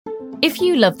If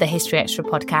you love the History Extra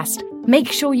podcast,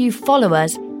 make sure you follow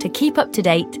us to keep up to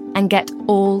date and get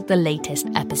all the latest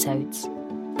episodes.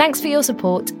 Thanks for your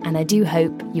support, and I do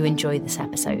hope you enjoy this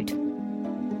episode.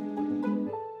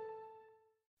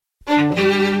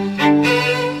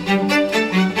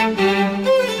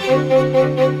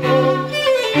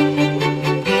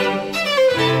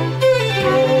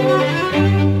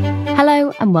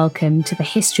 Hello and welcome to the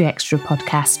History Extra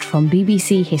podcast from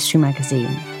BBC History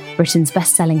Magazine, Britain's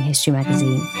best-selling history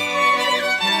magazine.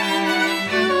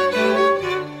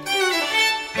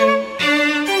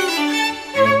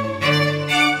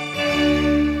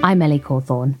 I'm Ellie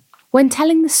Cawthorne. When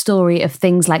telling the story of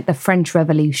things like the French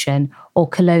Revolution or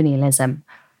colonialism,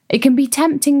 it can be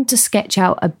tempting to sketch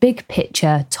out a big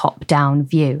picture, top-down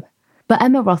view. But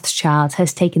Emma Rothschild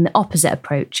has taken the opposite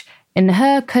approach in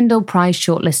her Cundall Prize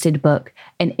shortlisted book,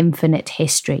 An Infinite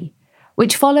History,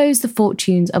 which follows the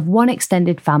fortunes of one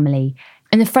extended family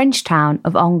in the French town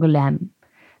of Angoulême,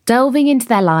 delving into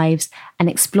their lives and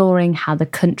exploring how the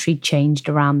country changed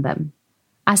around them.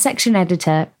 Our section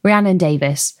editor, Rhiannon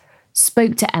Davis,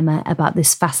 spoke to Emma about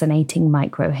this fascinating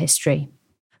microhistory.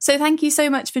 So thank you so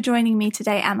much for joining me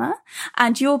today, Emma.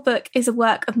 And your book is a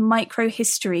work of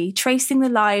microhistory, tracing the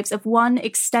lives of one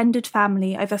extended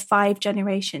family over 5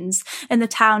 generations in the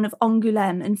town of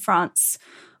Angoulême in France.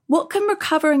 What can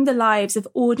recovering the lives of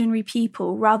ordinary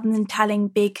people rather than telling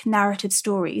big narrative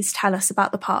stories tell us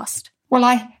about the past? Well,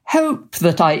 I hope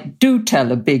that I do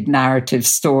tell a big narrative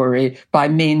story by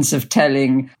means of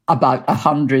telling about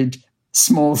 100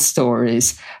 small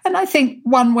stories. And I think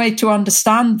one way to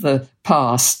understand the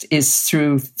past is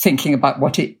through thinking about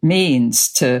what it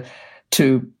means to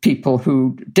people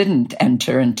who didn't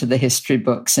enter into the history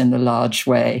books in a large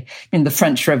way. The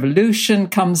French Revolution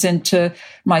comes into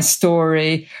my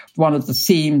story. One of the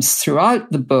themes throughout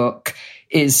the book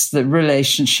is the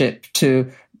relationship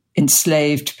to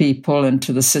enslaved people and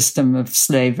to the system of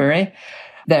slavery.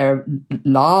 There are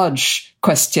large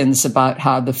questions about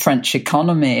how the French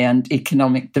economy and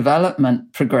economic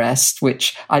development progressed,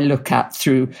 which I look at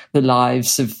through the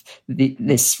lives of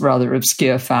this rather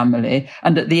obscure family.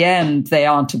 And at the end, they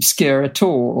aren't obscure at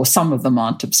all, or some of them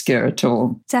aren't obscure at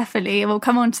all. Definitely. We'll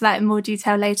come on to that in more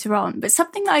detail later on. But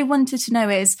something that I wanted to know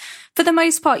is, for the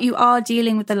most part, you are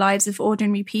dealing with the lives of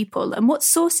ordinary people. And what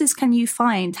sources can you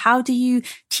find? How do you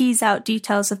tease out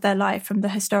details of their life from the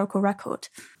historical record?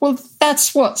 Well,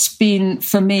 that's what's been,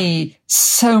 for me,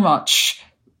 so much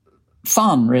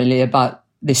fun, really, about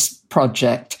this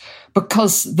project,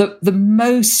 because the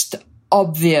most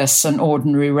obvious and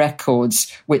ordinary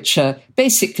records, which are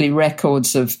basically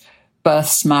records of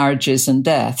births, marriages and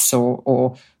deaths,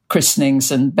 or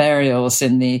christenings and burials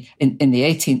in the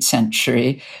 18th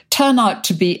century, turn out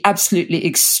to be absolutely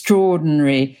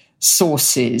extraordinary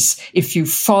sources if you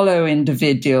follow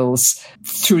individuals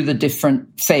through the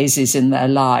different phases in their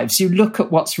lives. You look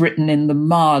at what's written in the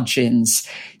margins.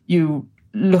 You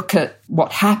look at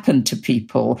what happened to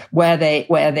people, where they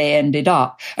ended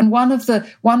up. And one of the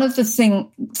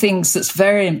things that's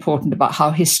very important about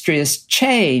how history has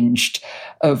changed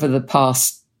over the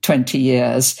past 20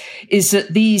 years is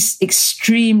that these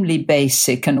extremely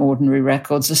basic and ordinary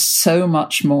records are so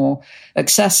much more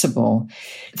accessible.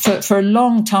 For a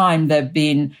long time, there have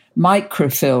been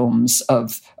microfilms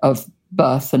of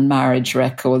birth and marriage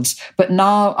records, but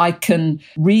now I can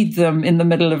read them in the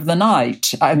middle of the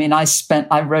night. I mean, I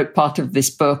wrote part of this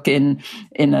book in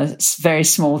a very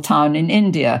small town in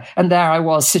India, and there I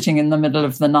was sitting in the middle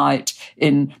of the night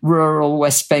in rural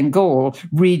West Bengal,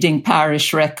 reading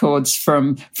parish records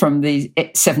from the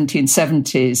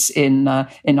 1770s in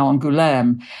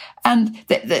Angoulême. And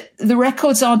the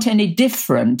records aren't any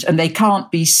different, and they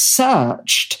can't be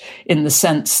searched in the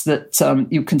sense that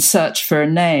you can search for a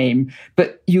name,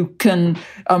 but you can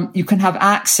have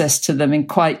access to them in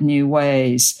quite new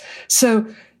ways. So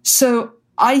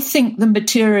I think the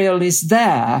material is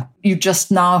there. You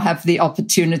just now have the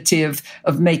opportunity of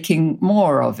making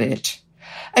more of it.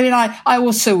 I mean, I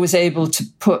also was able to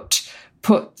put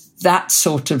that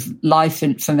sort of life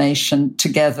information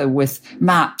together with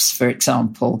maps, for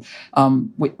example,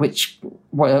 which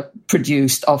were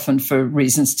produced often for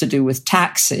reasons to do with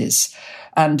taxes.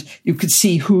 And you could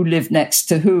see who lived next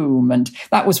to whom. And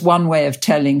that was one way of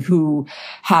telling who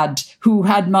had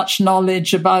much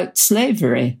knowledge about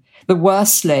slavery. There were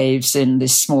slaves in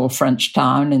this small French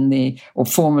town or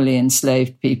formerly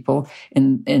enslaved people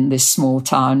in this small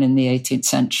town in the 18th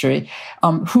century,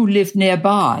 who lived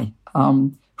nearby.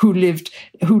 Who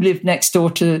lived next door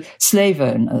to slave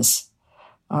owners.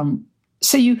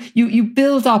 So you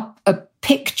build up a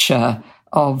picture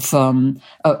of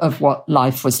what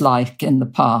life was like in the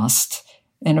past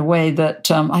in a way that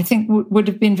I think would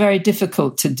have been very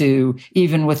difficult to do,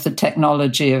 even with the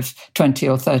technology of 20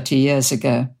 or 30 years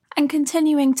ago. And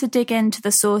continuing to dig into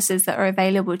the sources that are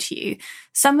available to you,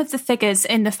 some of the figures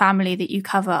in the family that you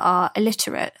cover are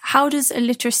illiterate. How does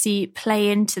illiteracy play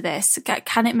into this?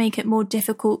 Can it make it more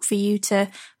difficult for you to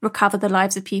recover the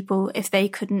lives of people if they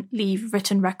couldn't leave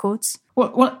written records?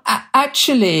 Well,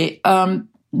 actually,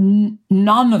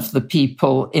 none of the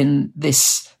people in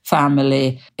this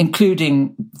family,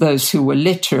 including those who were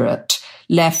literate,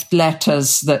 left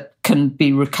letters that can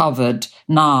be recovered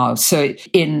now. So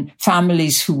in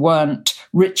families who weren't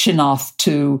rich enough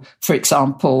to, for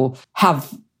example,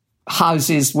 have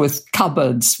houses with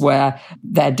cupboards where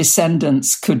their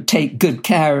descendants could take good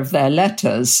care of their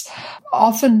letters,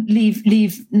 often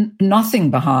leave nothing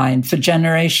behind for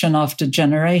generation after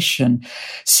generation.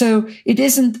 So it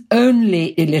isn't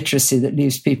only illiteracy that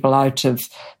leaves people out of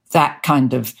that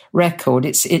kind of record.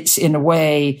 It's in a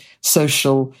way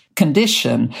social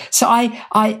condition. So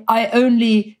I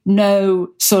only know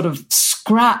sort of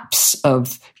scraps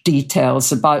of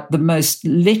details about the most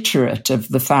literate of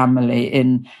the family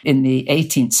in the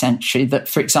 18th century, that,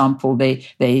 for example,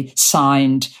 they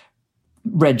signed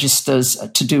registers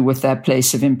to do with their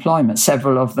place of employment.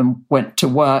 Several of them went to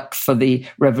work for the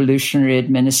revolutionary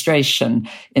administration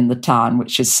in the town,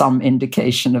 which is some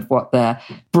indication of what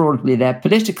broadly their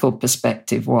political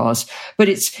perspective was. But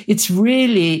it's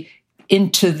really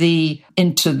into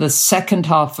the second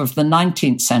half of the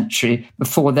 19th century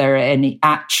before there are any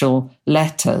actual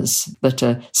letters that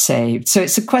are saved. So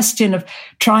it's a question of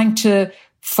trying to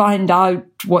find out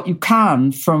what you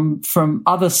can from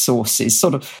other sources,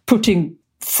 sort of putting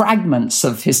fragments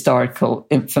of historical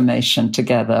information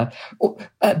together,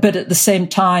 but at the same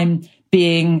time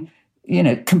being,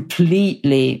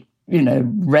 completely,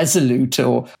 resolute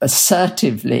or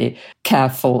assertively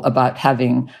careful about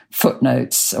having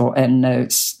footnotes or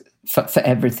endnotes for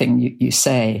everything you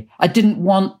say. I didn't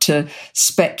want to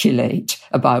speculate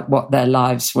about what their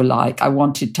lives were like. I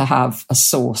wanted to have a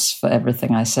source for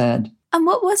everything I said. And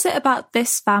what was it about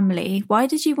this family? Why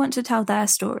did you want to tell their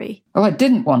story? Oh, I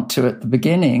didn't want to at the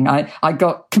beginning. I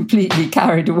got completely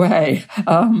carried away.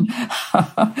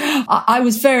 I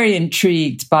was very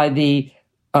intrigued by the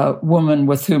woman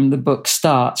with whom the book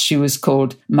starts. She was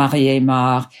called Marie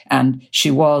Aymar, and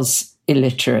she was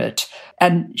illiterate.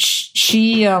 And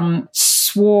she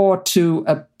swore to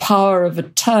a power of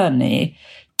attorney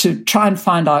to try and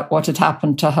find out what had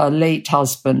happened to her late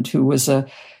husband, who was a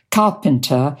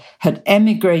carpenter, had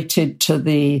emigrated to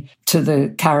the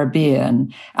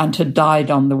Caribbean and had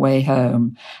died on the way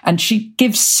home. And she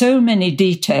gives so many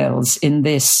details in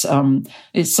this.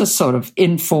 It's a sort of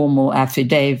informal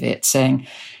affidavit saying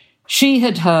she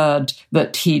had heard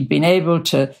that he'd been able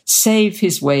to save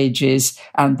his wages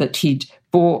and that he'd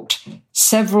bought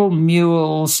several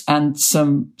mules and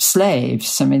some slaves,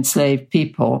 some enslaved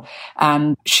people,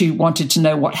 and she wanted to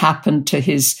know what happened to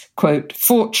his, quote,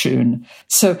 fortune.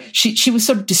 So she was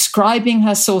sort of describing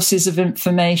her sources of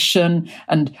information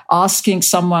and asking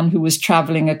someone who was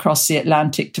traveling across the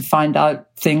Atlantic to find out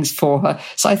things for her.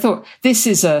 So I thought, this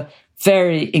is a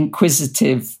very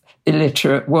inquisitive,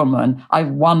 illiterate woman. I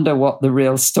wonder what the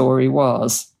real story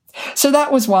was. So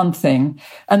that was one thing.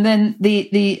 And then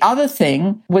the other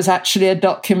thing was actually a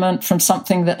document from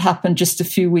something that happened just a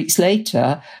few weeks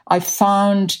later. I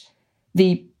found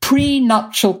the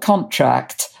prenuptial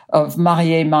contract of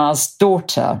Marie Aymar's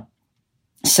daughter.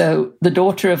 So the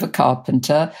daughter of a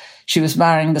carpenter, she was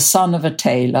marrying the son of a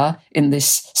tailor in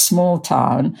this small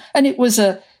town, and it was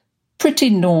a pretty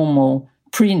normal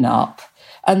prenup.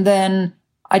 And then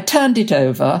I turned it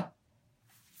over,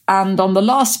 and on the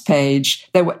last page,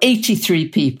 there were 83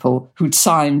 people who'd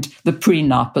signed the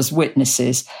prenup as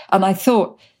witnesses. And I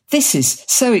thought, this is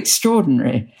so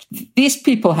extraordinary. These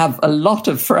people have a lot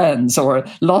of friends or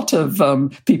a lot of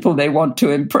people they want to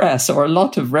impress or a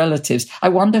lot of relatives. I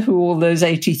wonder who all those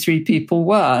 83 people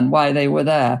were and why they were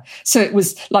there. So it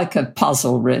was like a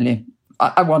puzzle, really.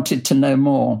 I wanted to know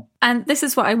more. And this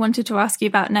is what I wanted to ask you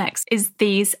about next, is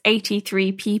these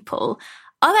 83 people.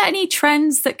 Are there any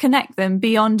trends that connect them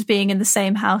beyond being in the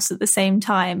same house at the same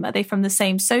time? Are they from the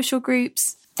same social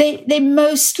groups? They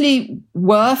mostly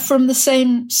were from the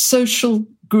same social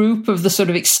group of the sort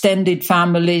of extended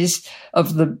families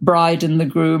of the bride and the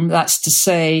groom. That's to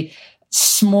say,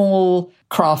 small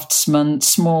craftsmen,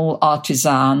 small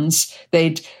artisans.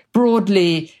 They'd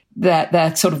broadly,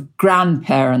 their sort of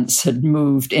grandparents had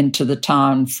moved into the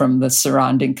town from the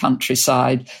surrounding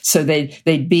countryside. So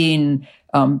they'd been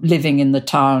living in the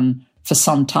town for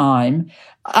some time.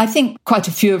 I think quite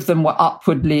a few of them were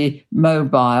upwardly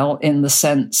mobile in the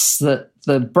sense that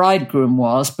the bridegroom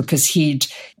was, because he'd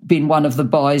been one of the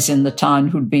boys in the town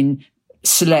who'd been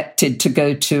selected to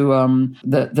go to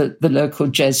the local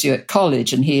Jesuit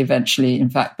college, and he eventually, in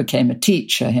fact, became a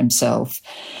teacher himself.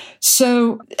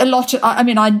 So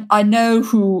I know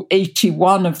who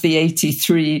 81 of the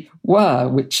 83 were,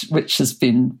 which has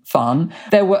been fun.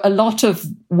 There were a lot of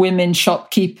women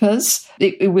shopkeepers.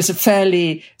 It was a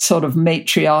fairly sort of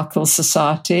matriarchal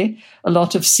society, a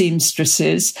lot of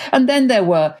seamstresses. And then there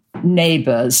were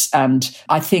neighbors, and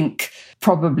I think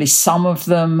probably some of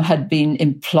them had been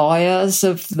employers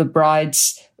of the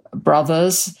bride's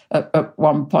brothers at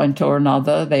one point or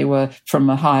another. They were from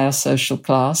a higher social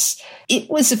class. It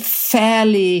was a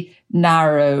fairly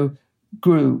narrow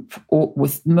group,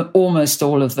 with almost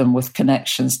all of them with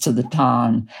connections to the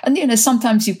town. And,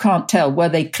 sometimes you can't tell, were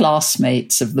they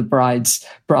classmates of the bride's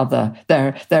brother?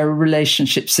 There are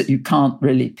relationships that you can't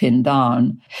really pin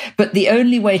down. But the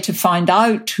only way to find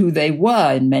out who they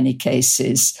were in many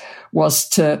cases was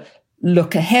to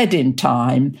look ahead in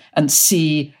time and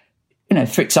see,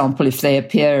 for example, if they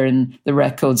appear in the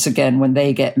records again when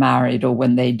they get married or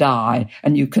when they die,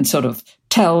 and you can sort of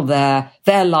tell their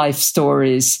life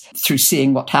stories through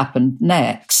seeing what happened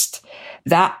next.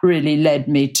 That really led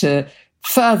me to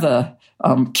further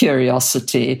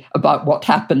curiosity about what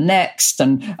happened next,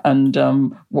 and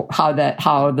how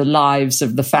the lives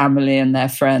of the family and their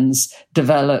friends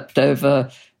developed over.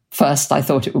 First, I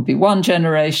thought it would be one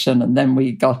generation, and then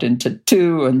we got into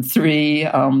 2 and 3.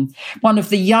 One of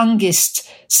the youngest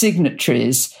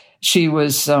signatories, she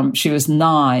was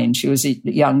 9. She was a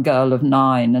young girl of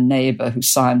 9, a neighbor who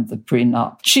signed the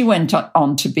prenup. She went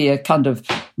on to be a kind of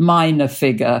minor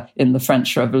figure in the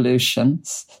French Revolution.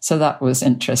 So that was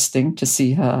interesting to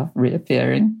see her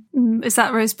reappearing. Is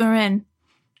that Rose Marin?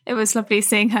 It was lovely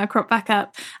seeing her crop back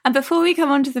up. And before we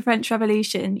come on to the French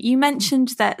Revolution, you mentioned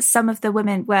that some of the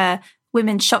women were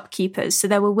women shopkeepers. So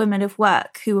there were women of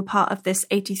work who were part of this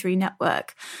 83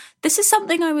 network. This is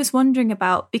something I was wondering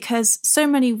about, because so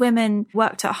many women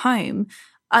worked at home.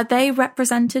 Are they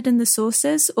represented in the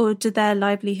sources, or do their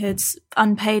livelihoods,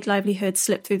 unpaid livelihoods,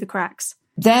 slip through the cracks?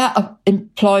 Their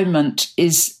employment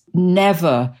is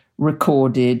never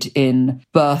recorded in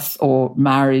birth or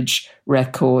marriage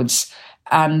records,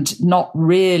 and not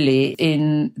really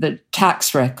in the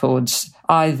tax records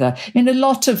either. A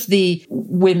lot of the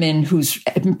women whose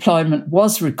employment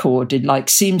was recorded, like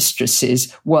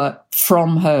seamstresses, were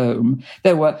from home.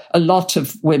 There were a lot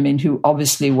of women who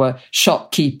obviously were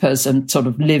shopkeepers and sort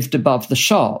of lived above the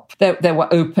shop. There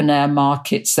were open-air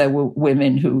markets. There were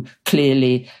women who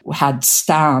clearly had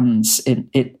stands in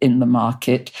the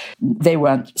market. They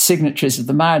weren't signatories of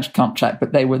the marriage contract,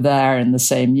 but they were there in the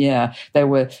same year. There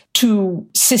were 2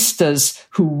 sisters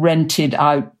who rented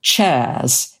out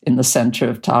chairs in the centre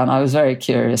of town. I was very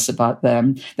curious about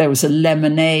them. There was a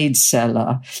lemonade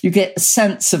seller. You get a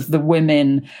sense of the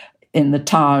women in the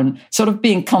town sort of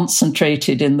being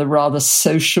concentrated in the rather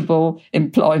sociable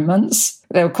employments.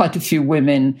 There were quite a few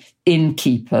women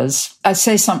innkeepers. I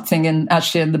say something in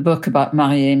the book about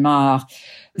Marie Aymar.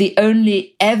 The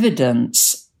only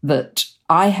evidence that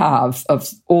I have of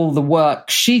all the work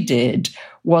she did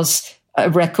was a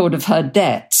record of her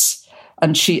debts.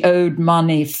 And she owed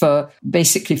money for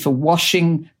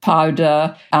washing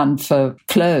powder and for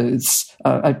clothes,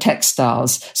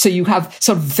 textiles. So you have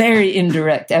sort of very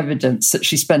indirect evidence that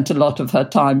she spent a lot of her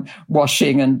time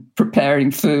washing and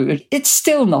preparing food. It's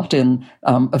still not in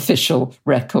official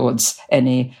records,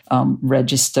 any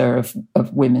register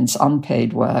of women's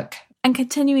unpaid work. And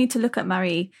continuing to look at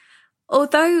Marie,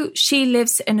 although she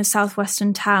lives in a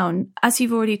southwestern town, as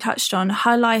you've already touched on,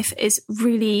 her life is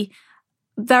really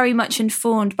very much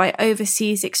informed by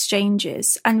overseas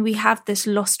exchanges, and we have this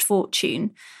lost fortune.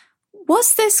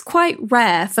 Was this quite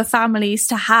rare for families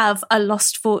to have a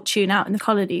lost fortune out in the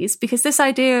colonies? Because this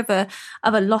idea of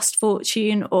a lost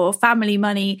fortune or family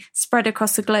money spread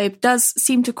across the globe does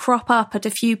seem to crop up at a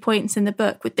few points in the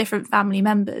book with different family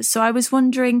members. So I was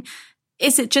wondering,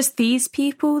 is it just these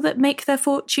people that make their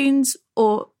fortunes,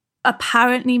 or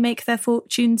apparently make their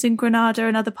fortunes in Granada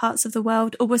and other parts of the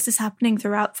world, or was this happening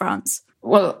throughout France?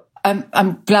 Well,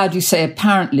 I'm glad you say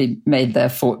apparently made their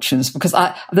fortunes, because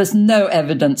there's no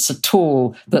evidence at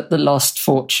all that the lost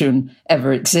fortune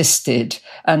ever existed.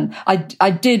 And I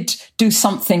did do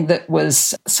something that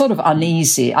was sort of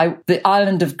uneasy. The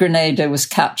island of Grenada was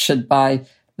captured by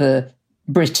the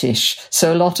British,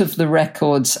 so a lot of the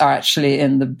records are actually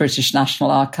in the British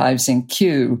National Archives in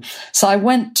Kew. So I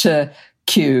went to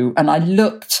Kew and I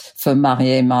looked for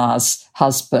Marie Aymar's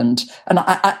husband, and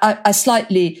I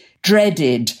slightly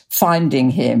dreaded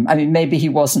finding him. I mean, maybe he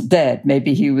wasn't dead.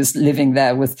 Maybe he was living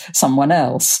there with someone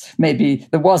else.Maybe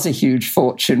there was a huge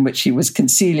fortune which he was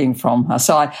concealing from her.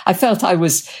 So I felt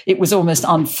it was almost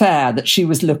unfair that she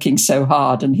was looking so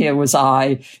hard, and here was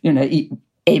I,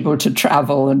 able to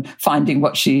travel and finding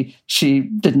what she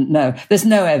didn't know. There's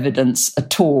no evidence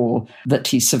at all that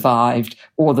he survived,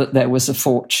 or that there was a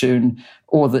fortune,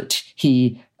 or that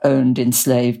he owned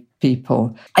enslaved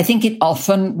people. I think it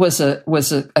often was a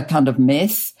kind of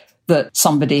myth that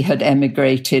somebody had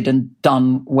emigrated and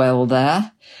done well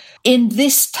there. In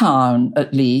this town,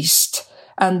 at least,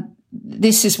 and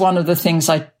this is one of the things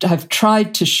I have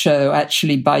tried to show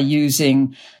actually by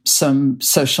using some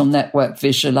social network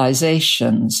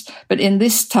visualizations. But in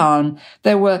this town,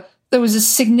 there was a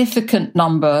significant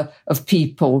number of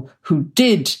people who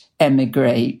did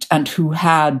emigrate and who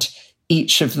had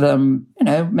each of them,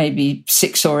 maybe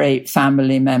 6 or 8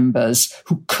 family members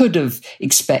who could have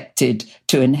expected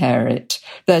to inherit.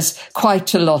 There's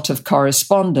quite a lot of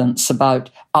correspondence about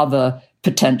other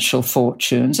potential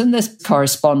fortunes, and there's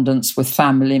correspondence with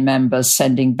family members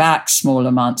sending back small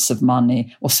amounts of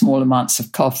money or small amounts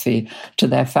of coffee to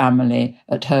their family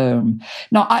at home.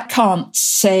 Now, I can't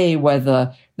say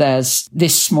whether this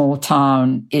small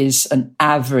town is an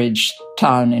average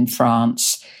town in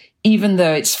France. Even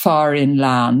though it's far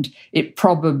inland, it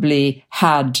probably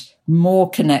had more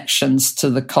connections to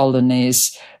the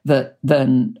colonies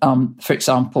than, for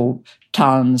example,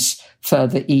 towns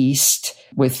further east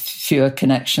with fewer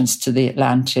connections to the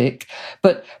Atlantic.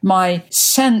 But my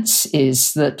sense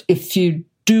is that if you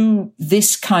do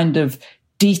this kind of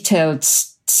detailed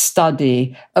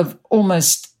study of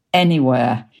almost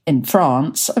anywhere in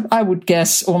France, I would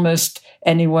guess almost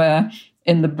anywhere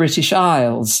in the British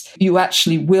Isles, you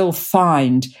actually will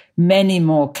find many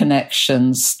more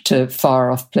connections to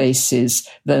far-off places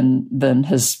than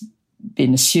has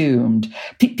been assumed.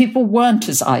 People weren't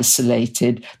as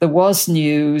isolated. There was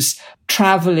news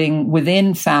traveling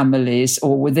within families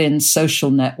or within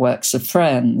social networks of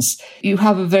friends. You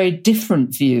have a very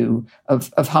different view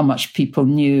of how much people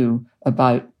knew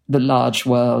about the large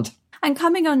world. And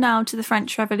coming on now to the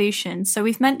French Revolution, so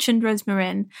we've mentioned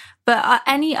Rosmarine, but are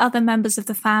any other members of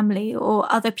the family or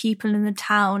other people in the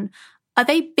town, are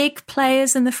they big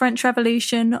players in the French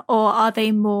Revolution, or are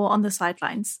they more on the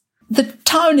sidelines? The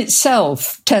town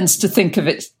itself tends to think of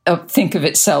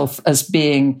itself as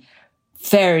being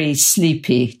very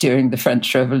sleepy during the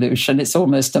French Revolution. It's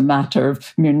almost a matter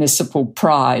of municipal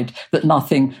pride that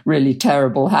nothing really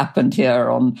terrible happened here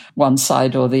on one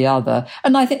side or the other.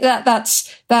 And I think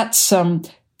that's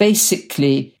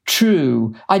basically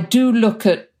true. I do look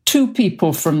at 2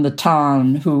 people from the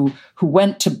town who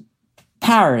went to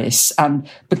Paris and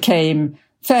became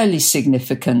fairly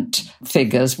significant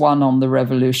figures, one on the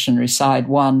revolutionary side,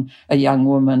 one a young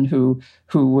woman who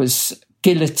was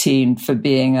guillotined for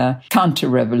being a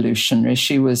counter-revolutionary.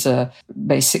 She was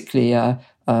basically a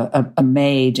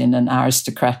maid in an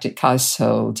aristocratic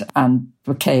household and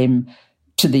became,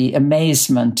 to the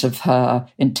amazement of her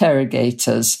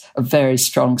interrogators, a very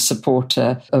strong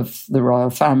supporter of the royal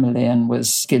family, and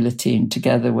was guillotined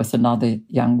together with another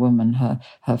young woman,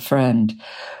 her friend.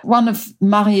 One of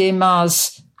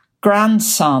Marie-Aimar's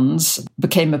grandsons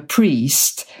became a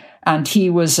priest, and he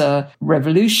was a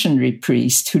revolutionary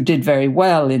priest who did very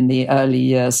well in the early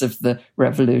years of the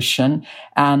revolution,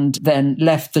 and then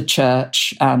left the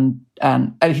church and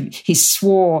he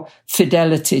swore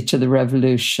fidelity to the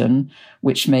revolution,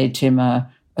 which made him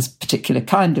a particular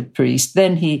kind of priest.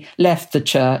 Then he left the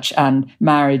church and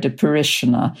married a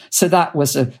parishioner. So that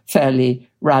was a fairly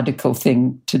radical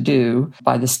thing to do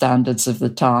by the standards of the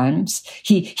times.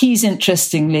 He's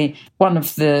interestingly one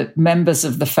of the members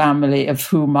of the family of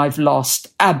whom I've lost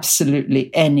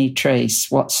absolutely any trace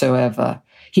whatsoever.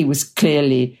 He was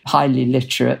clearly highly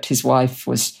literate. His wife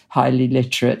was highly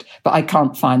literate, but I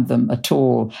can't find them at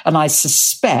all. And I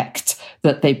suspect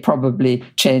that they probably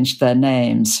changed their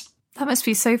names. That must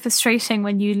be so frustrating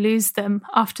when you lose them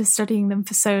after studying them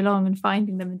for so long and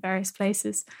finding them in various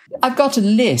places. I've got a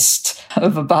list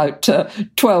of about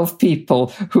 12 people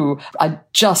who I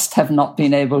just have not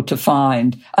been able to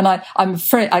find. And I'm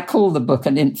afraid, I call the book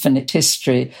an infinite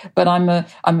history, but I'm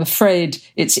afraid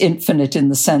it's infinite in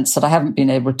the sense that I haven't been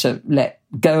able to let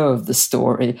go of the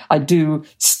story. I do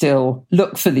still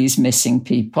look for these missing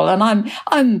people, and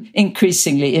I'm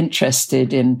increasingly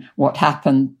interested in what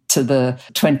happened to the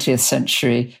 20th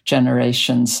century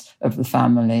generations of the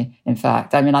family. In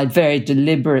fact, I mean, I very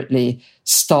deliberately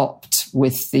stopped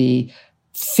with the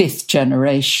 5th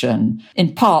generation,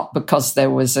 in part because there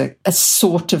was a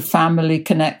sort of family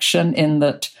connection in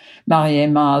that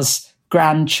Marie-Aimar's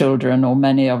grandchildren, or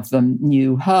many of them,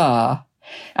 knew her,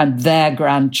 and their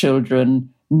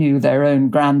grandchildren knew their own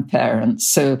grandparents.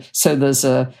 So there's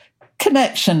a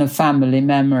connection of family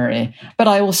memory. But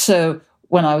I also,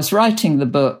 when I was writing the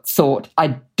book, thought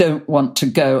I don't want to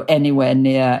go anywhere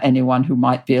near anyone who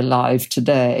might be alive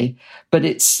today. But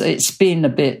it's been a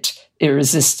bit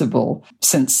irresistible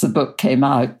since the book came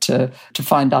out to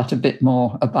find out a bit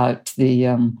more about the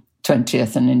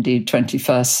 20th and indeed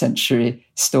 21st century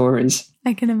stories.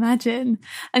 I can imagine.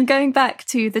 And going back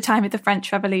to the time of the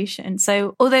French Revolution,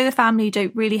 so although the family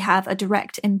don't really have a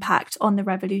direct impact on the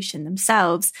revolution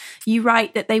themselves, you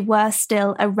write that they were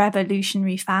still a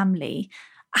revolutionary family.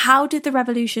 How did the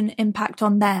revolution impact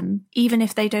on them, even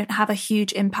if they don't have a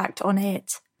huge impact on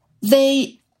it?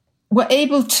 They were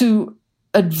able to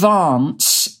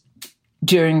advance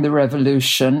during the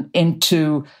revolution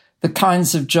into the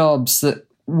kinds of jobs that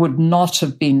would not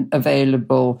have been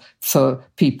available for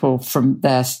people from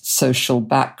their social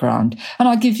background. And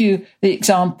I'll give you the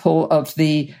example of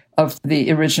the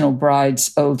original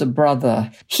bride's older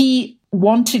brother. He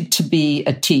wanted to be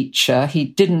a teacher. He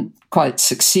didn't quite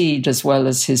succeed as well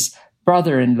as his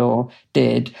brother-in-law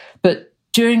did, but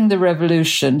during the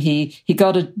revolution, he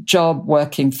got a job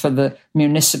working for the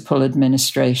municipal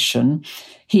administration.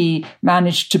 He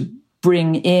managed to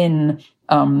bring in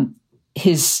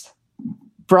his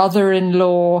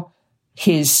brother-in-law,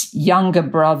 his younger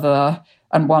brother,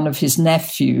 and one of his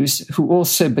nephews, who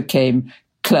also became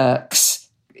clerks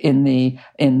in the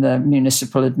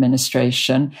municipal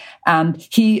administration. And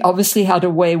he obviously had a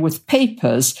way with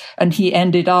papers, and he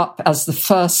ended up as the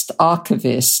first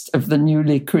archivist of the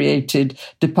newly created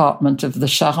Department of the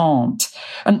Charente.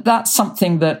 And that's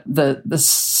something that the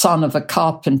son of a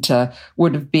carpenter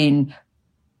would have been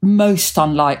most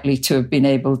unlikely to have been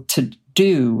able to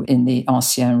do in the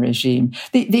Ancien Regime.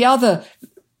 The other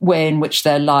way in which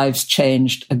their lives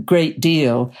changed a great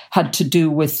deal had to do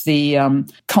with the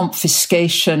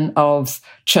confiscation of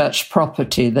church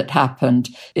property that happened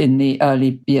in the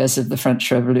early years of the French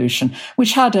Revolution,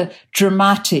 which had a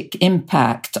dramatic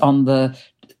impact on the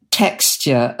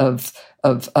texture of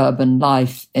urban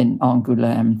life in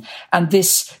Angoulême. And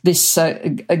this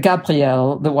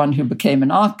Gabriel, the one who became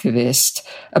an archivist,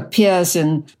 appears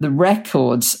in the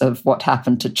records of what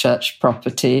happened to church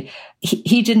property.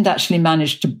 He didn't actually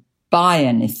manage to buy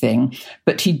anything,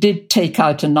 but he did take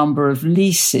out a number of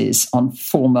leases on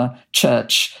former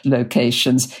church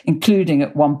locations, including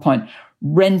at one point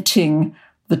renting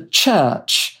the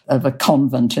church of a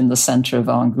convent in the center of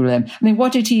Angoulême. I mean,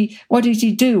 what did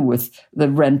he do with the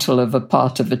rental of a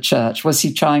part of a church? Was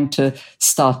he trying to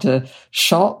start a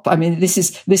shop? I mean, this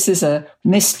is a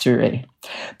mystery.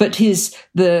 But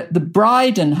the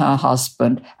bride and her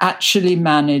husband actually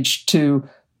managed to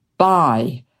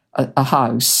buy a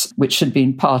house which had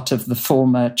been part of the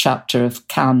former chapter of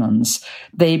canons.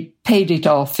 They paid it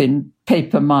off in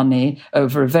paper money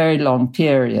over a very long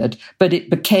period, but it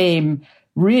became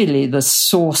really the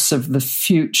source of the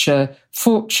future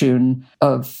fortune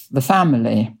of the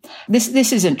family.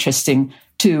 This is interesting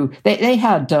too. They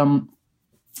had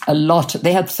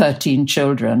they had 13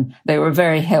 children. They were a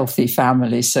very healthy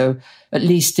family, so at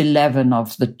least 11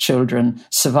 of the children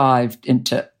survived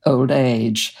into old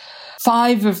age.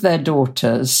 5 of their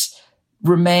daughters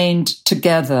remained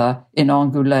together in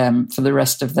Angoulême for the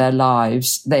rest of their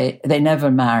lives. They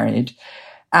never married,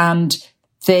 and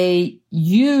they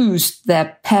used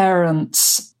their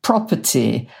parents'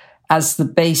 property as the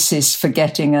basis for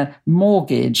getting a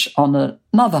mortgage on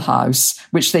another house,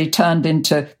 which they turned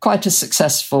into quite a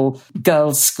successful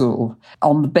girls' school.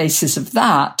 On the basis of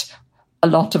that, a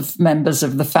lot of members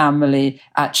of the family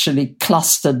actually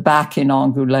clustered back in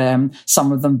Angoulême.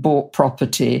 Some of them bought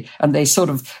property, and they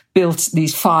sort of built,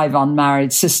 these 5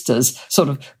 unmarried sisters sort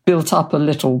of built up a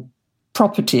little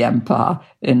property empire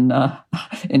in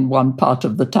one part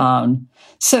of the town.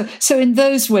 So in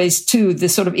those ways too, the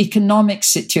sort of economic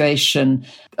situation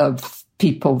of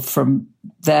people from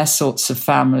their sorts of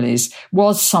families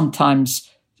was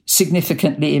sometimes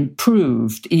significantly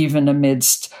improved, even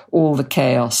amidst all the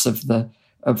chaos of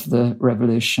the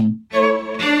revolution.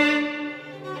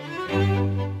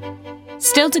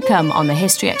 Still to come on the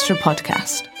History Extra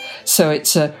podcast. So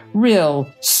it's a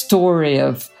real story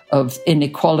of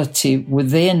inequality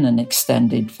within an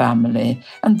extended family.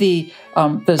 And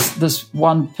there's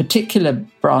one particular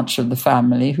branch of the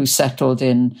family who settled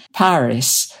in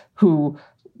Paris who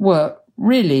were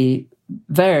really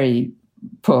very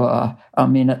poor. I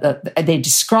mean, they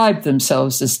described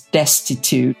themselves as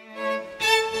destitute.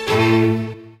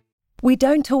 We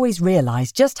don't always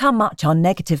realise just how much our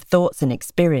negative thoughts and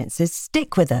experiences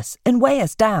stick with us and weigh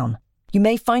us down. you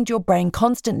may find your brain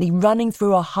constantly running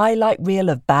through a highlight reel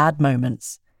of bad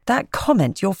moments. That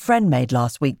comment your friend made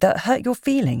last week that hurt your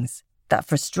feelings. That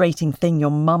frustrating thing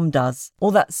your mum does.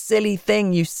 Or that silly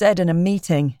thing you said in a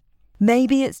meeting.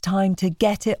 Maybe it's time to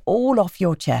get it all off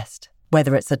your chest.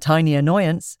 Whether it's a tiny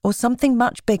annoyance or something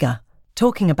much bigger.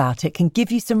 Talking about it can give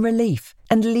you some relief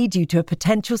and lead you to a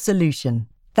potential solution.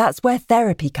 That's where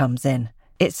therapy comes in.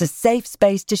 It's a safe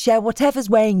space to share whatever's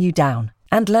weighing you down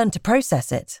and learn to process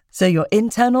it, so your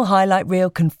internal highlight reel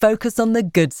can focus on the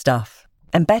good stuff.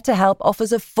 And BetterHelp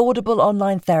offers affordable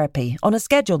online therapy on a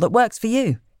schedule that works for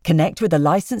you. Connect with a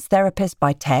licensed therapist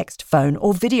by text, phone,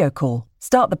 or video call.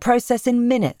 Start the process in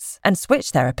minutes and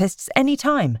switch therapists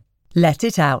anytime. Let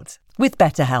it out with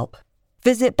BetterHelp.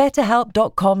 Visit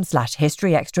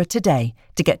betterhelp.com/historyextra today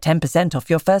to get 10% off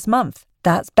your first month.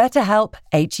 That's BetterHelp,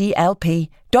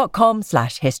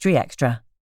 HELP.com/historyextra.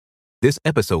 This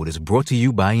episode is brought to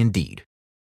you by Indeed.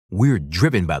 We're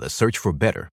driven by the search for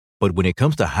better, but when it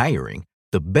comes to hiring,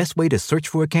 the best way to search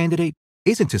for a candidate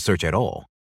isn't to search at all.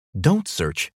 Don't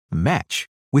search, match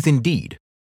with Indeed.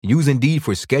 Use Indeed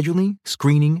for scheduling,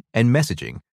 screening, and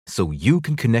messaging so you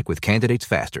can connect with candidates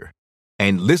faster.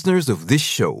 And listeners of this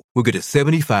show will get a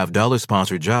 $75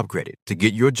 sponsored job credit to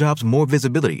get your jobs more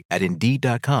visibility at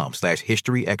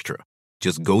Indeed.com/historyextra.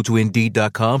 Just go to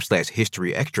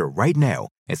Indeed.com/historyextra right now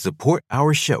and support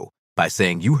our show by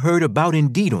saying you heard about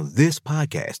Indeed on this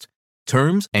podcast.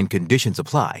 Terms and conditions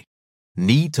apply.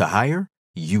 Need to hire?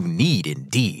 You need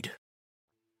Indeed.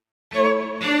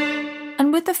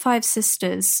 And with the five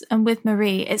sisters and with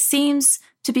Marie, it seems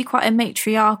to be quite a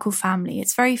matriarchal family.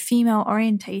 It's very female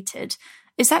orientated.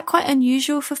 Is that quite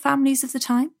unusual for families of the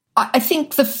time? I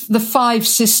think the five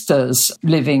sisters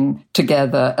living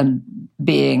together and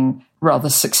being rather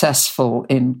successful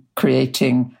in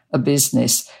creating a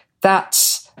business,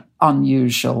 that's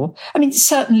unusual. I mean,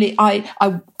 certainly I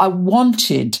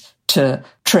wanted to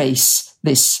trace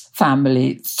this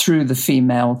family through the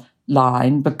female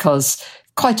line because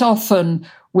quite often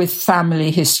with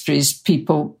family histories,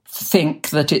 people think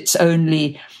that it's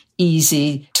only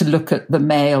easy to look at the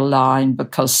male line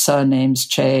because surnames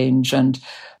change. And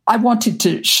I wanted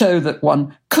to show that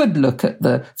one could look at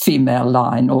the female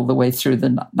line all the way through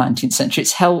the 19th century.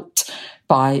 It's helped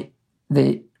by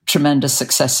the tremendous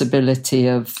accessibility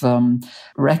of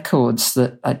records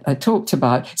that I talked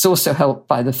about. It's also helped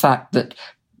by the fact that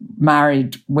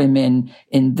married women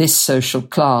in this social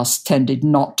class tended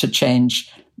not to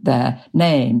change their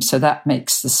name. So that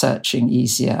makes the searching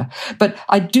easier. But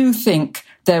I do think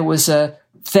there was a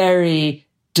very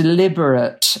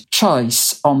deliberate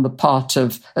choice on the part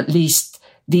of at least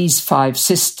these five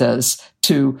sisters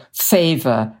to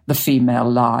favour the female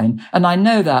line. And I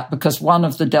know that because one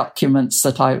of the documents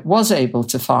that I was able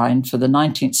to find for the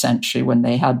 19th century when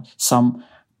they had some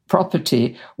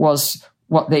property was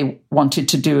what they wanted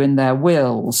to do in their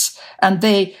wills. And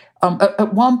they,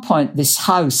 at one point, this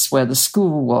house where the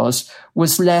school was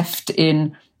left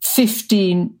in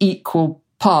 15 equal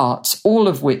parts, all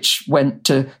of which went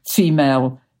to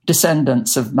female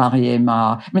descendants of Marie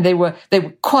Aymar. I mean, they were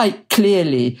quite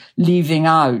clearly leaving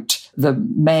out the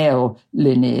male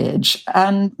lineage.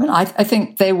 And I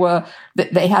think they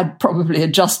had probably a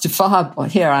justifiable,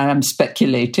 here I am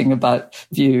speculating about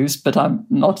views, but I'm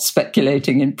not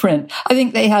speculating in print. I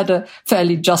think they had a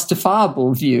fairly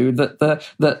justifiable view that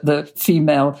the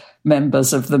female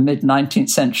members of the mid-19th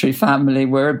century family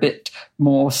were a bit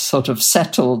more sort of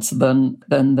settled than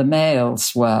the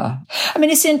males were. I mean,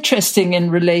 it's interesting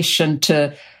in relation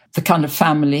to the kind of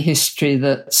family history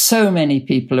that so many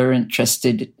people are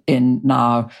interested in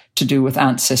now to do with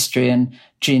ancestry and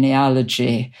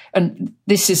genealogy. And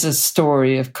this is a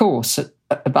story, of course,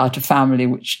 about a family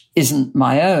which isn't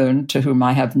my own, to whom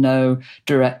I have no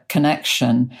direct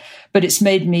connection. But it's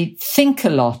made me think a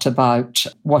lot about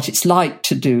what it's like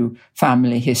to do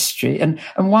family history. And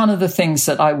one of the things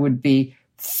that I would be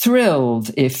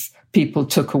thrilled if people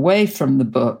took away from the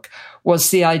book was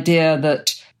the idea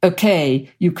that, okay,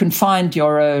 you can find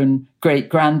your own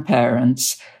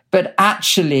great-grandparents, but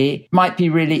actually might be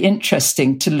really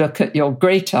interesting to look at your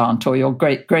great-aunt or your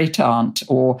great-great-aunt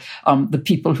or the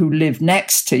people who live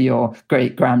next to your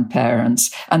great-grandparents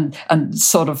and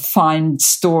sort of find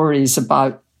stories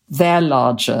about their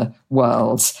larger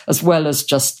worlds, as well as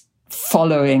just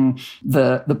following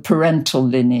the parental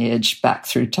lineage back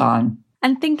through time.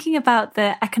 And thinking about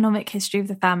the economic history of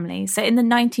the family, so in the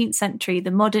 19th century, the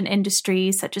modern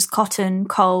industries such as cotton,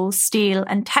 coal, steel,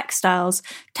 and textiles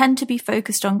tend to be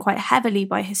focused on quite heavily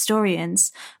by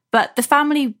historians. But the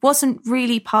family wasn't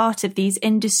really part of these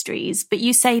industries, but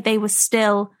you say they were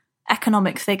still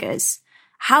economic figures.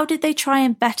 How did they try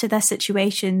and better their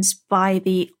situations by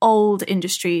the old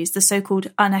industries, the so-called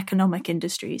uneconomic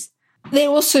industries? They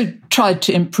also tried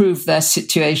to improve their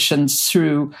situations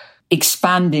through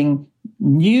expanding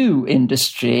new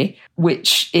industry,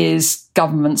 which is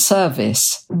government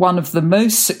service. One of the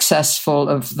most successful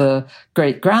of the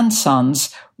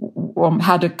great-grandsons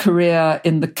had a career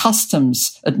in the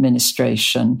customs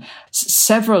administration.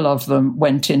 Several of them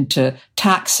went into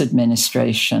tax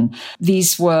administration.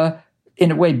 These were, in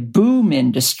a way, boom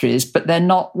industries, but they're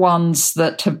not ones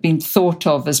that have been thought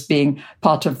of as being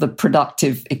part of the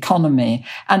productive economy.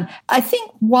 And I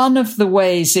think one of the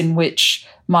ways in which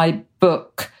my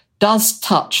book does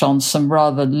touch on some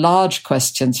rather large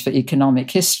questions for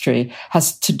economic history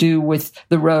has to do with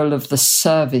the role of the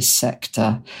service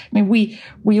sector. I mean,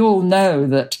 we all know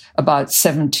that about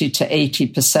 70 to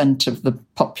 80% of the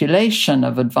population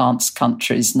of advanced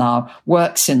countries now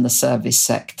works in the service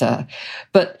sector,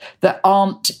 but there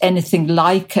aren't anything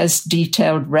like as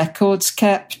detailed records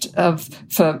kept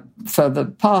for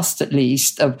the past, at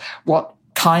least, of what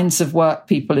kinds of work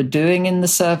people are doing in the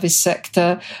service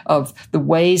sector, of the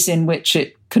ways in which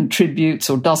it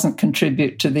contributes or doesn't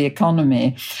contribute to the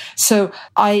economy. So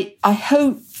I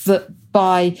hope that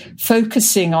by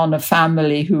focusing on a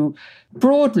family who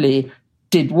broadly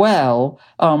did well,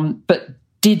 but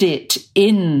did it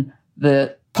in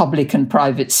the public and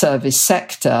private service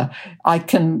sector, I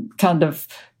can kind of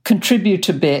contribute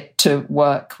a bit to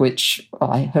work which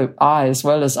I hope I, as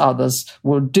well as others,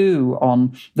 will do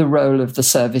on the role of the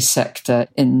service sector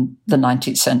in the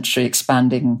 19th century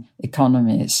expanding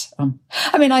economies.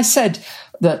 I said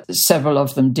that several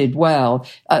of them did well.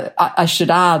 I should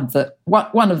add that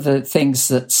one of the things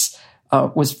that's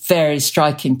was very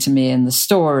striking to me in the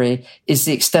story is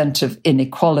the extent of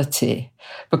inequality,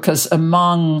 because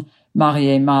among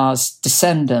Marie-Aimar's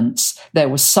descendants, there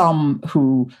were some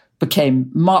who became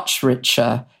much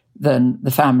richer than the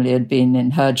family had been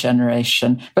in her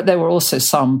generation, but there were also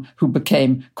some who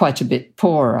became quite a bit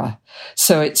poorer.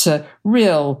 So it's a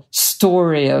real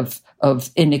story of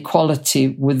inequality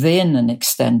within an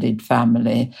extended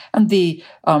family. And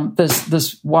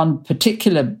there's one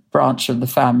particular branch of the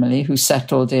family who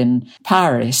settled in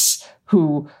Paris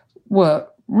who were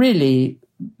really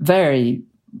very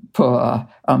poor.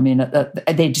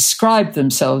 They described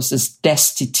themselves as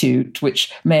destitute,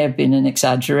 which may have been an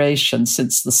exaggeration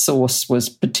since the source was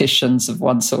petitions of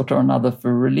one sort or another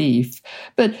for relief.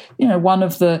 But one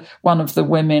of the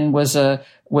women was a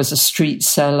street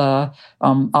seller.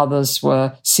 Others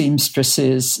were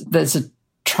seamstresses. There's a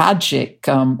tragic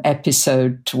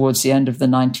episode towards the end of the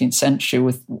 19th century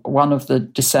with one of the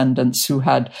descendants who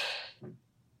had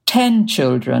 10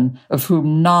 children, of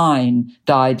whom 9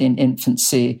 died in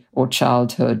infancy or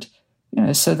childhood.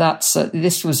 So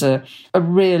this was a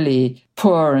really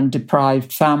poor and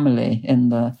deprived family in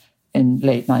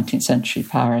late 19th century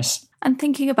Paris. And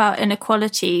thinking about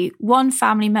inequality, one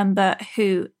family member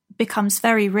who becomes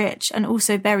very rich and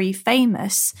also very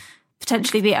famous,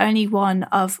 potentially the only one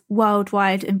of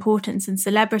worldwide importance and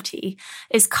celebrity,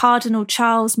 is Cardinal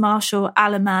Charles Marshal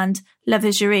Allemand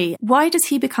Lavigérie. Why does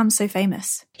he become so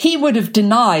famous? He would have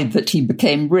denied that he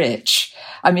became rich.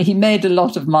 He made a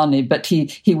lot of money, but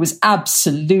he was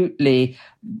absolutely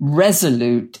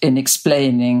resolute in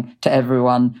explaining to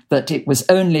everyone that it was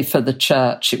only for the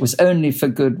church, it was only for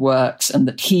good works, and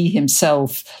that he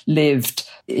himself lived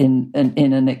in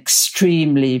an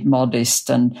extremely modest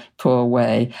and poor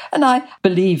way. And I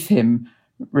believe him,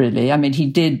 really. He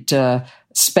did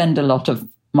spend a lot of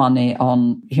money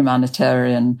on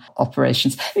humanitarian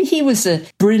operations. He was a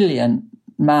brilliant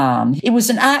man. It was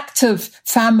an act of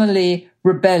family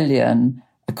rebellion,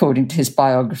 according to his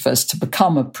biographers, to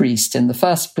become a priest in the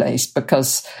first place,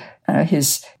 because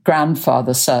his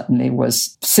grandfather certainly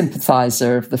was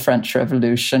sympathizer of the French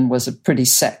Revolution, was a pretty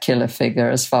secular figure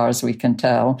as far as we can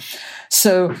tell.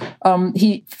 So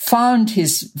he found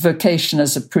his vocation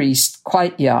as a priest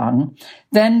quite young,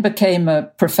 then became a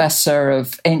professor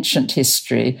of ancient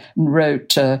history and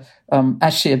wrote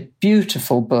actually a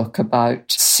beautiful book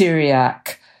about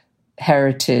Syriac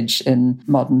heritage in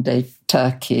modern-day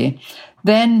Turkey.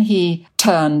 Then he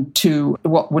turned to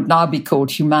what would now be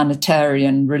called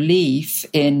humanitarian relief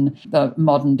in the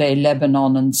modern-day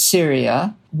Lebanon and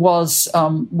Syria, was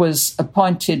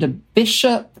appointed a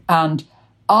bishop and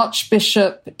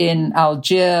archbishop in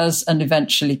Algiers and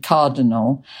eventually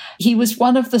cardinal. He was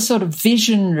one of the sort of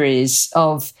visionaries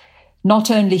of not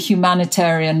only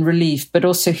humanitarian relief, but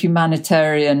also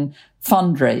humanitarian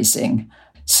fundraising.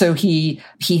 So he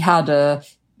had a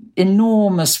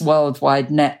enormous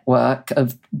worldwide network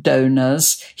of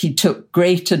donors. He took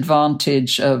great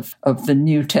advantage of the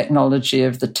new technology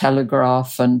of the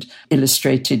telegraph and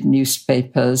illustrated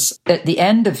newspapers. At the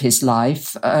end of his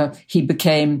life, he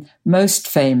became most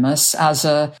famous as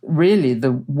really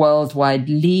the worldwide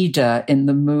leader in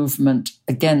the movement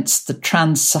against the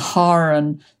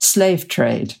trans-Saharan slave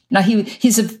trade. Now,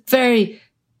 he's a very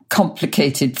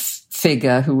complicated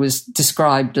figure who was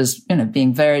described as,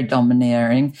 being very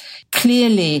domineering,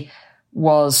 clearly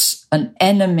was an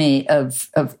enemy of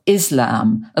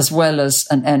Islam as well as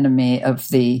an enemy of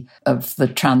the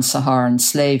trans-Saharan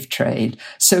slave trade.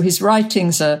 So his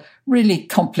writings are really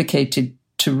complicated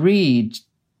to read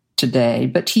today,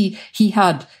 but he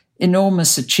had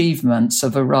enormous achievements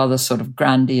of a rather sort of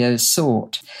grandiose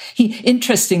sort.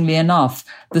 Interestingly enough,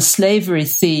 the slavery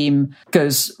theme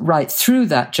goes right through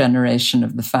that generation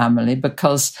of the family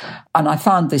because, and I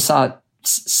found this out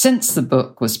since the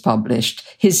book was published,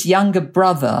 his younger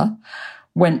brother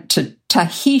went to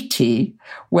Tahiti,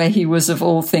 where he was, of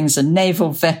all things, a naval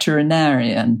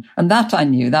veterinarian. And that I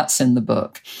knew, that's in the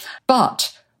book.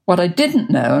 But what I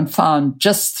didn't know and found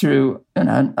just through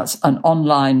an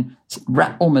online,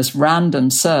 almost random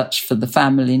search for the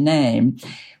family name,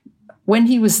 when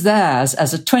he was there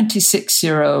as a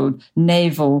 26-year-old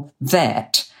naval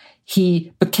vet,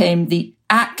 he became the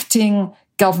acting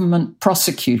government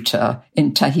prosecutor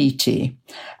in Tahiti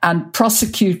and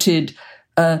prosecuted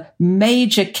a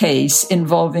major case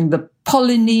involving the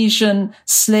Polynesian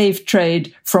slave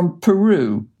trade from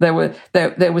Peru. There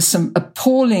were some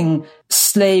appalling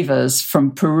slavers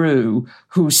from Peru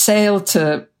who sailed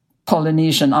to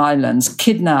Polynesian islands,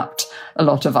 kidnapped a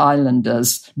lot of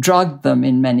islanders, drugged them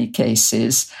in many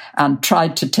cases, and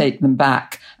tried to take them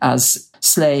back as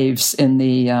slaves in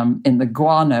the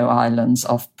Guano Islands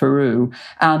of Peru.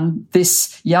 And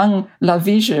this young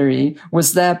Lavigérie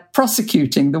was there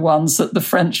prosecuting the ones that the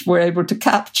French were able to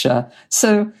capture.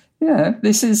 So,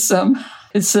 this is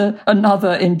it's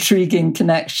another intriguing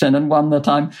connection, and one that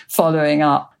I'm following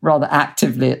up rather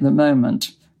actively at the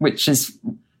moment, which is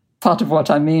part of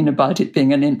what I mean about it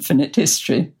being an infinite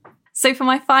history. So for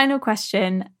my final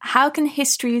question, how can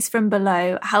histories from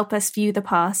below help us view the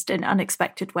past in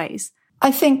unexpected ways?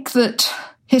 I think that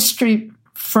history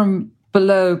from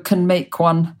below can make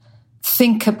one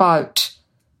think about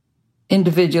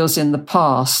individuals in the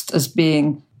past as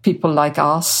being people like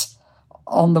us.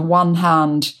 On the one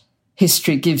hand,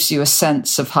 history gives you a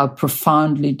sense of how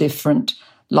profoundly different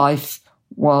life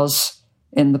was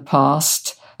in the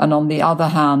past. And on the other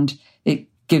hand, it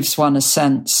gives one a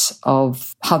sense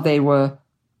of how they were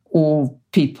all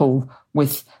people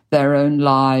with their own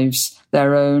lives,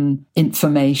 their own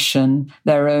information,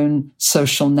 their own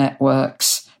social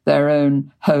networks, their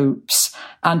own hopes.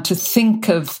 And to think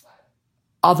of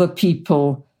other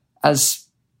people as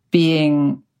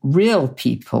being real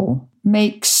people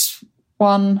makes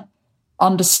one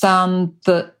understand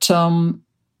that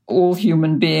all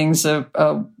human beings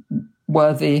are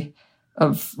worthy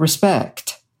of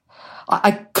respect.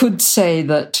 I could say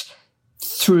that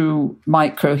through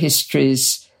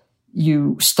microhistories,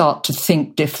 you start to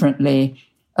think differently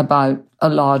about a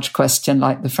large question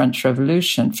like the French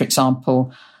Revolution. For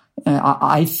example,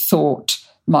 I thought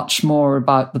much more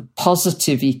about the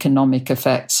positive economic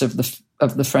effects of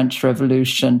the French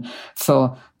Revolution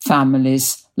for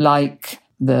families like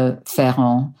the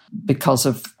Ferrand because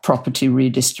of property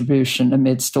redistribution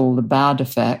amidst all the bad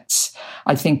effects.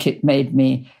 I think it made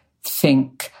me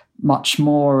think much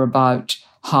more about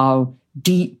how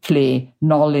deeply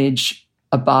knowledge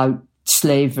about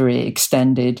slavery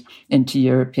extended into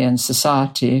European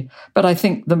society. But I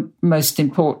think the most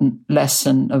important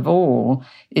lesson of all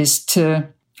is to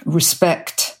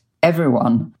respect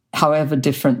everyone, however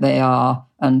different they are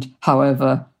and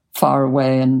however far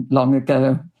away and long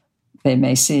ago they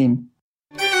may seem.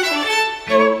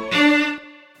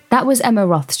 That was Emma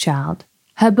Rothschild.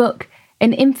 Her book,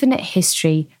 An Infinite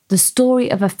History, The Story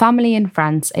of a Family in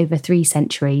France Over 3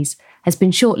 Centuries, has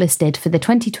been shortlisted for the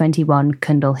 2021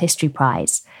 Cundall History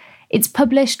Prize. It's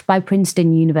published by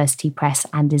Princeton University Press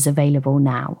and is available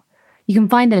now. You can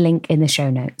find a link in the show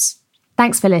notes.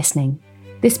 Thanks for listening.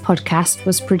 This podcast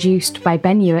was produced by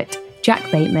Ben Hewitt, Jack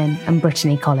Bateman and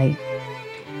Brittany Colley.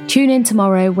 Tune in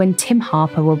tomorrow when Tim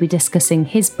Harper will be discussing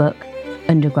his book,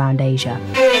 Underground Asia.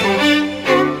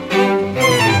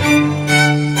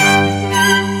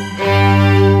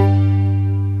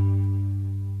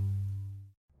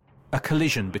 A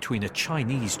collision between a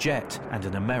Chinese jet and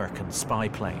an American spy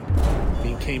plane.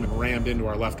 He came and rammed into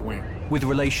our left wing. With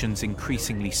relations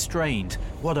increasingly strained,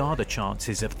 what are the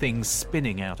chances of things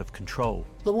spinning out of control?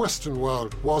 The Western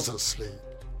world was asleep.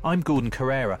 I'm Gordon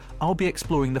Carrera. I'll be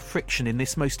exploring the friction in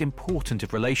this most important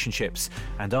of relationships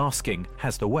and asking,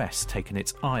 has the West taken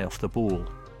its eye off the ball?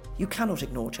 You cannot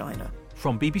ignore China.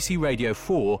 From BBC Radio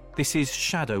 4, this is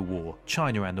Shadow War,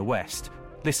 China and the West.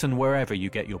 Listen wherever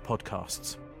you get your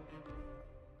podcasts.